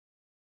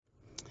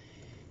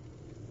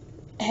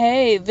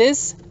Hey,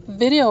 this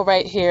video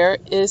right here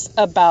is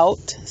about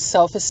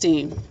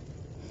self-esteem.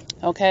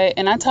 Okay,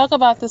 and I talk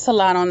about this a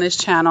lot on this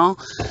channel,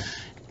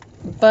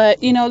 but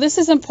this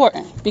is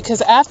important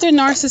because after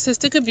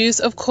narcissistic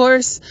abuse, of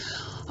course,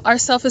 our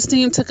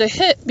self-esteem took a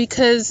hit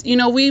because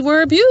we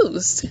were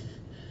abused.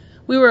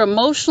 We were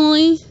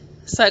emotionally,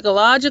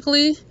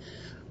 psychologically,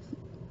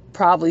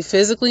 probably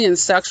physically and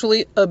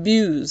sexually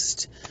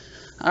abused.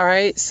 All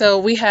right, so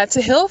we had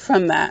to heal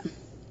from that.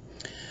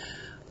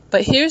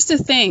 But here's the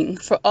thing,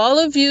 for all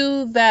of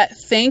you that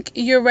think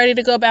you're ready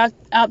to go back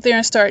out there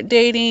and start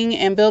dating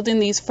and building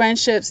these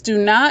friendships, do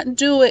not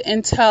do it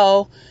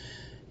until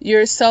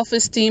your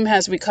self-esteem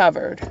has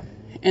recovered.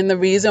 And the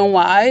reason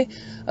why,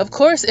 of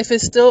course, if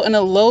it's still in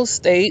a low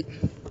state,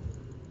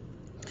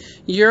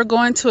 you're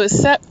going to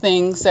accept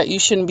things that you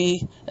shouldn't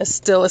be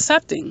still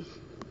accepting.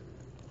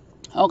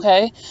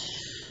 Okay?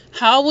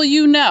 How will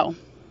you know?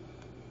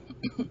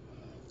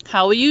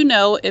 How will you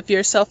know if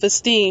your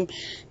self-esteem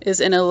is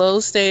in a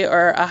low state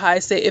or a high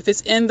state, if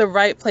it's in the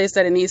right place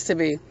that it needs to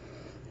be?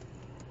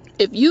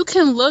 If you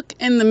can look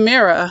in the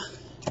mirror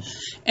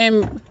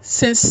and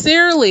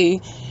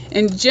sincerely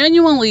and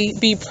genuinely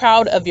be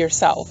proud of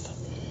yourself,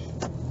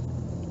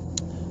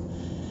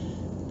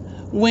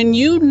 when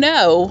you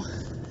know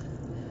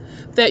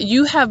that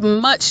you have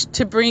much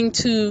to bring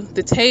to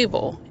the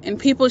table and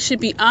people should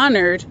be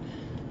honored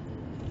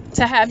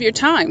to have your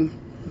time.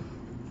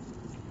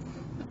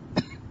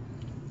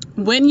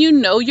 When you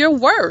know your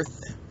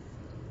worth,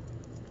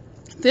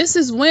 this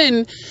is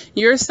when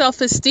your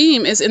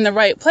self-esteem is in the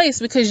right place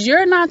because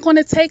you're not going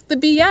to take the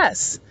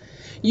BS.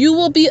 You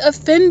will be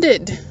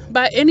offended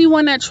by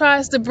anyone that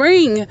tries to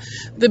bring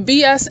the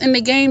BS and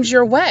the games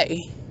your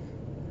way.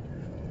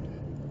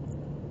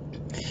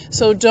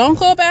 So don't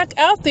go back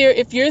out there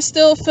if you're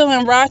still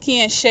feeling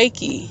rocky and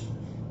shaky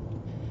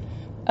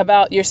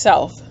about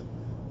yourself.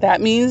 That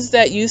means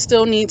that you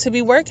still need to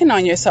be working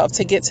on yourself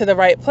to get to the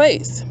right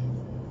place.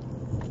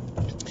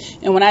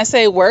 And when I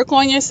say work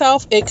on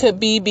yourself, it could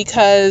be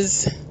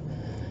because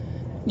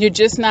you're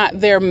just not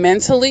there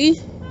mentally,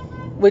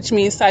 which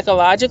means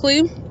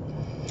psychologically,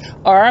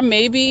 or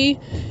maybe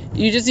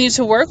you just need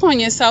to work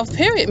on yourself,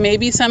 period.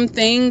 Maybe some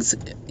things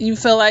you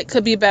feel like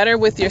could be better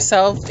with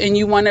yourself and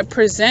you want to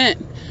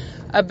present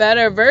a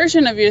better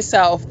version of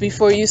yourself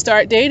before you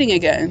start dating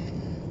again.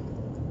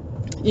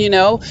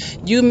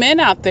 You men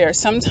out there,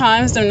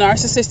 sometimes the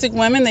narcissistic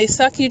women, they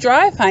suck you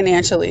dry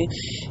financially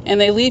and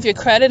they leave your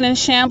credit in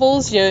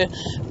shambles, your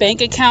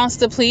bank accounts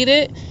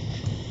depleted.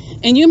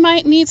 And you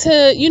might need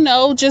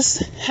to,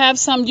 just have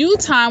some you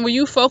time where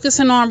you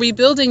focusing on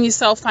rebuilding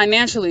yourself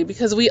financially,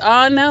 because we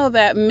all know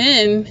that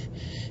men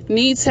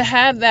need to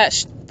have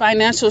that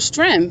financial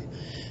strength.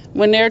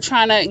 When they're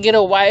trying to get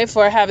a wife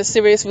or have a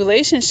serious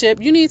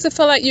relationship, you need to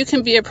feel like you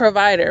can be a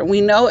provider.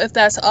 We know if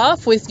that's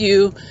off with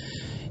you,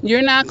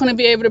 you're not going to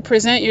be able to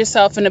present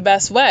yourself in the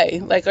best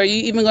way. Like, are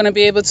you even going to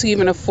be able to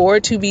even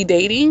afford to be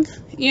dating?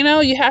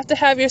 You have to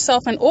have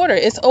yourself in order.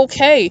 It's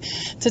okay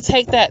to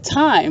take that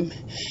time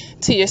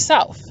to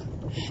yourself,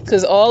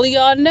 because all of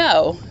y'all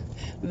know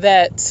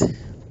that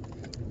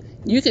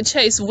you can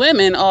chase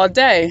women all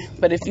day,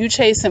 but if you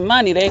chasing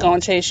money, they're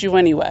going to chase you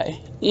anyway.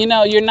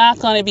 You're not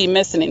going to be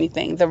missing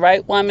anything. The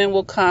right woman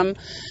will come,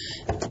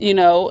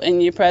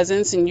 in your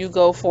presence and you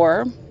go for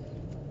her.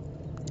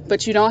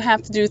 But you don't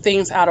have to do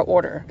things out of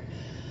order.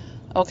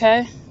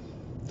 Okay?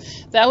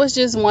 That was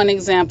just one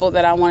example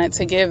that I wanted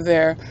to give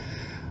there.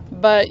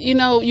 But,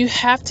 you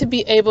have to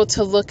be able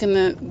to look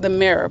in the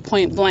mirror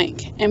point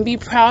blank and be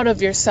proud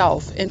of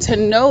yourself and to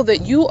know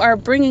that you are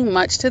bringing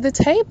much to the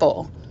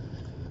table.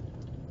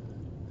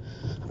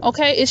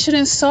 Okay? It should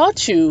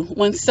insult you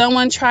when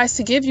someone tries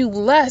to give you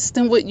less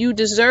than what you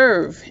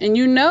deserve. And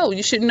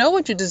you should know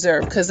what you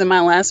deserve, because in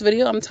my last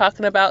video, I'm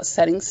talking about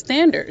setting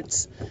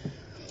standards.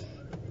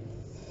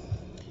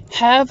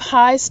 Have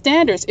high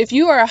standards. If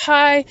you are a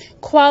high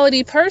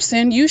quality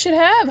person, you should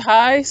have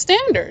high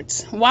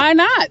standards. Why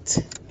not?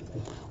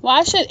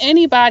 Why should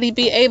anybody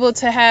be able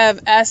to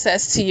have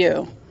access to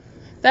you?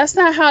 That's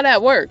not how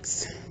that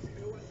works.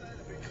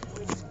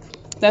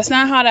 That's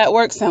not how that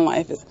works in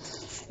life.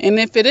 And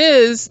if it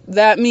is,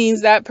 that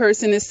means that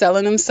person is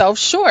selling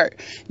themselves short.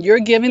 You're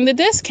giving the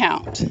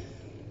discount.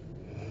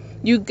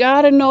 You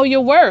got to know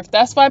your worth.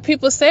 That's why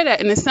people say that.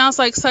 And it sounds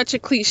like such a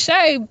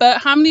cliche, but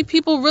how many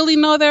people really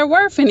know their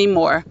worth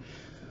anymore?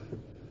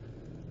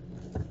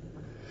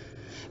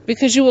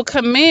 Because you will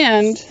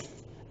command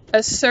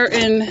a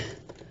certain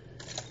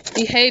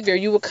behavior.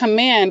 You will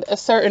command a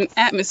certain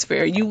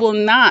atmosphere. You will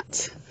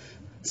not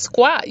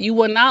squat. You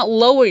will not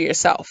lower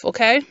yourself,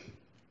 okay?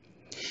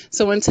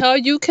 So until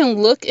you can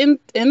look in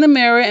the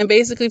mirror and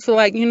basically feel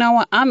like, you know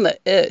what, I'm the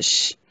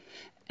ish.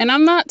 And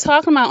I'm not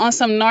talking about on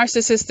some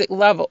narcissistic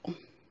level.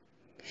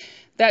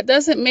 That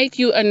doesn't make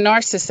you a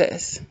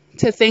narcissist,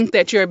 to think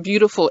that you're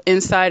beautiful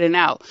inside and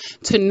out,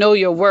 to know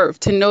your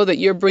worth, to know that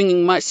you're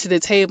bringing much to the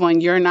table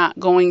and you're not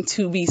going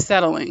to be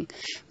settling.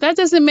 That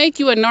doesn't make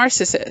you a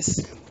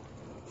narcissist.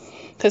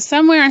 Because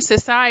somewhere in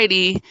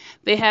society,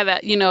 they have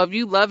that, if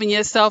you loving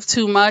yourself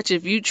too much,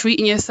 if you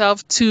treating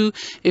yourself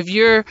if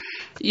you're,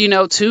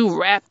 too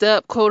wrapped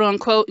up, quote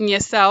unquote, in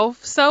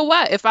yourself, so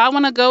what? If I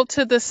want to go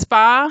to the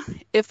spa,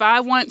 if I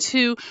want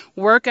to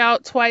work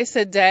out twice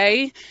a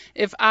day,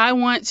 if I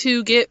want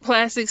to get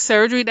plastic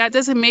surgery, that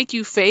doesn't make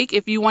you fake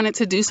if you wanted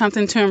to do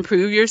something to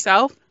improve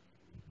yourself.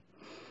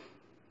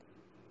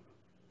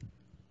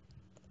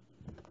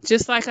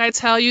 Just like I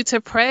tell you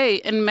to pray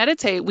and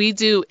meditate, we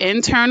do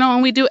internal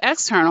and we do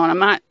external. And I'm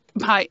not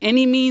by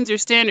any means or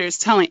standards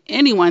telling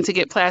anyone to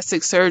get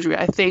plastic surgery.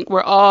 I think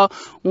we're all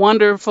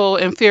wonderful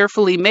and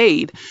fearfully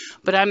made.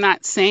 But I'm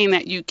not saying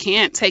that you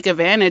can't take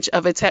advantage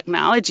of a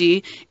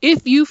technology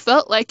if you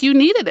felt like you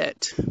needed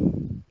it.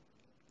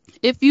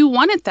 If you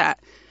wanted that.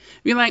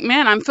 You're like,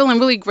 man, I'm feeling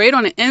really great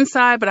on the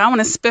inside, but I want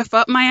to spiff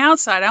up my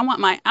outside. I want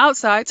my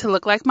outside to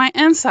look like my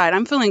inside.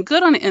 I'm feeling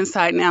good on the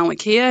inside now,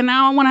 Lakia.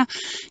 Now I want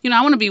to,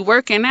 I want to be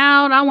working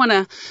out. I want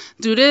to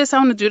do this. I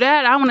want to do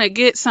that. I want to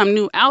get some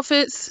new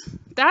outfits.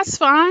 That's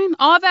fine.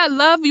 All that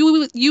love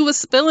you was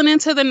spilling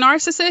into the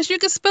narcissist, you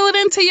can spill it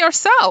into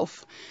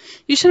yourself.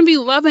 You shouldn't be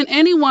loving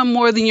anyone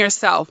more than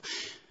yourself.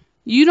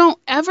 You don't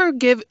ever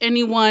give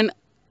anyone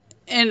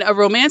in a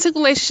romantic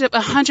relationship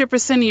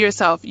 100% of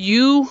yourself.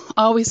 You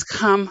always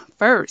come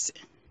first.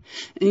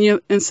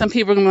 And some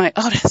people are going to be like,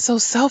 oh, that's so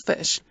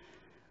selfish.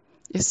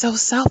 It's so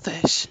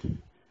selfish.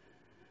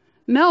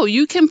 No,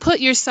 you can put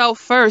yourself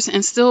first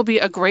and still be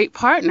a great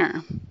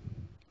partner.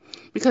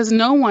 Because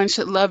no one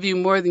should love you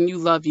more than you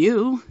love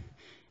you.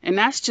 And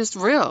that's just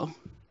real.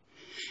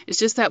 It's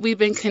just that we've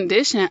been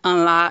conditioned a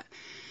lot.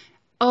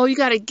 Oh, you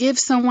got to give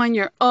someone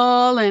your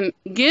all and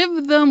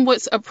give them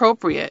what's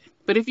appropriate.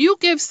 But if you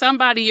give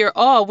somebody your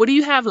all, what do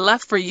you have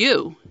left for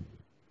you?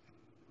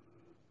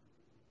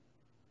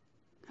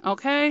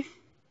 Okay?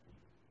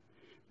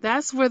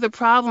 That's where the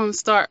problems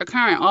start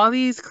occurring. All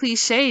these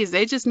cliches,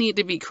 they just need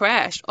to be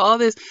crashed. All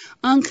this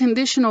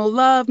unconditional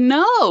love,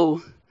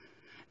 no.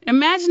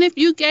 Imagine if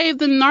you gave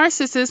the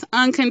narcissist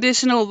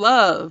unconditional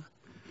love.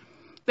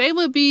 They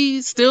would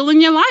be still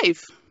in your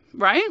life,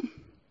 right?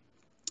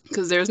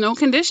 Because there's no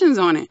conditions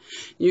on it.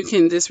 You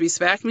can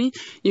disrespect me.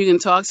 You can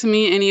talk to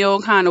me any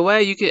old kind of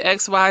way. You can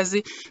X, Y,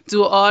 Z,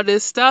 do all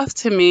this stuff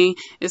to me.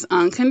 It's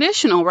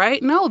unconditional,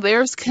 right? No,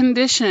 there's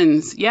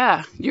conditions.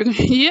 Yeah,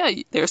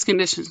 there's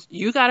conditions.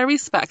 You got to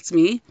respect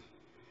me.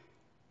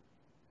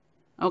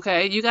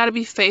 Okay, you got to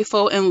be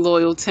faithful and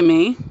loyal to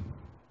me.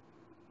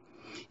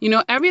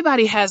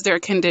 Everybody has their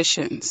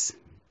conditions.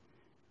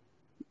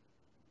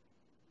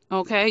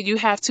 Okay, you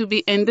have to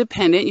be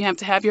independent. You have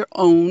to have your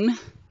own.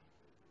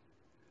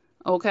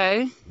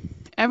 Okay,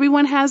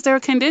 everyone has their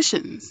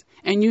conditions,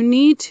 and you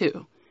need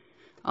to.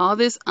 All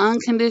this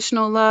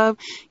unconditional love,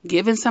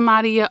 giving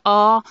somebody your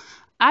all.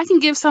 I can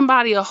give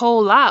somebody a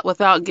whole lot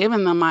without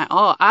giving them my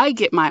all. I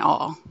get my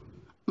all.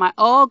 My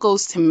all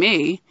goes to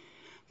me,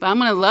 but I'm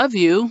going to love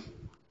you.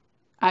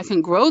 I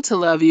can grow to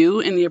love you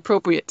in the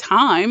appropriate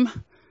time.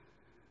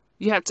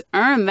 You have to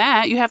earn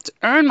that. You have to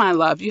earn my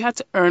love. You have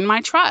to earn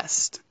my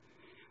trust.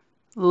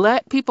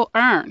 Let people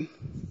earn.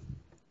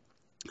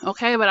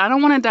 Okay, but I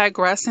don't want to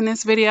digress in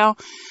this video.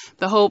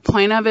 The whole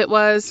point of it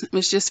was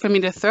just for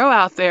me to throw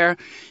out there,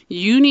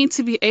 you need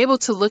to be able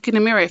to look in the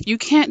mirror. If you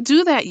can't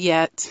do that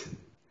yet,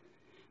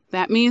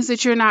 that means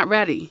that you're not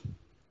ready.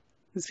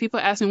 Because people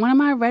ask me, when am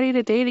I ready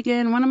to date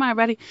again? When am I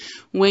ready?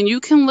 When you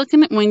can look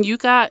in it, when you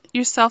got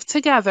yourself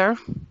together,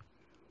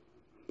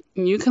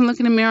 and you can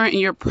look in the mirror and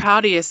you're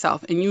proud of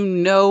yourself and you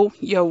know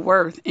your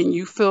worth and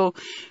you feel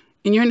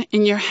and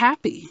you're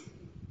happy.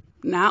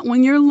 Not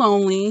when you're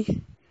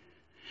lonely.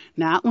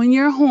 Not when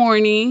you're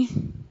horny.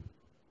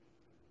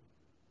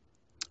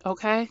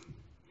 Okay?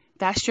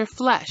 That's your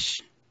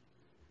flesh.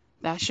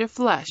 That's your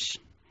flesh.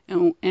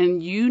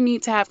 And you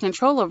need to have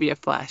control over your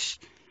flesh.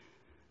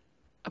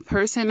 A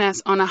person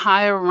that's on a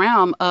higher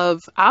realm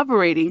of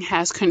operating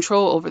has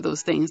control over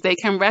those things. They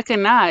can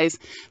recognize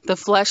the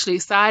fleshly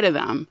side of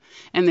them.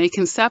 And they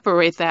can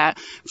separate that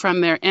from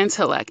their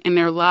intellect and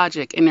their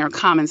logic and their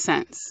common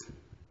sense.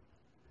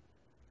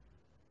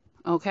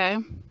 Okay?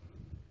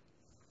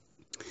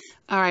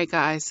 All right,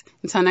 guys.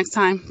 Until next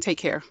time, take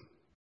care.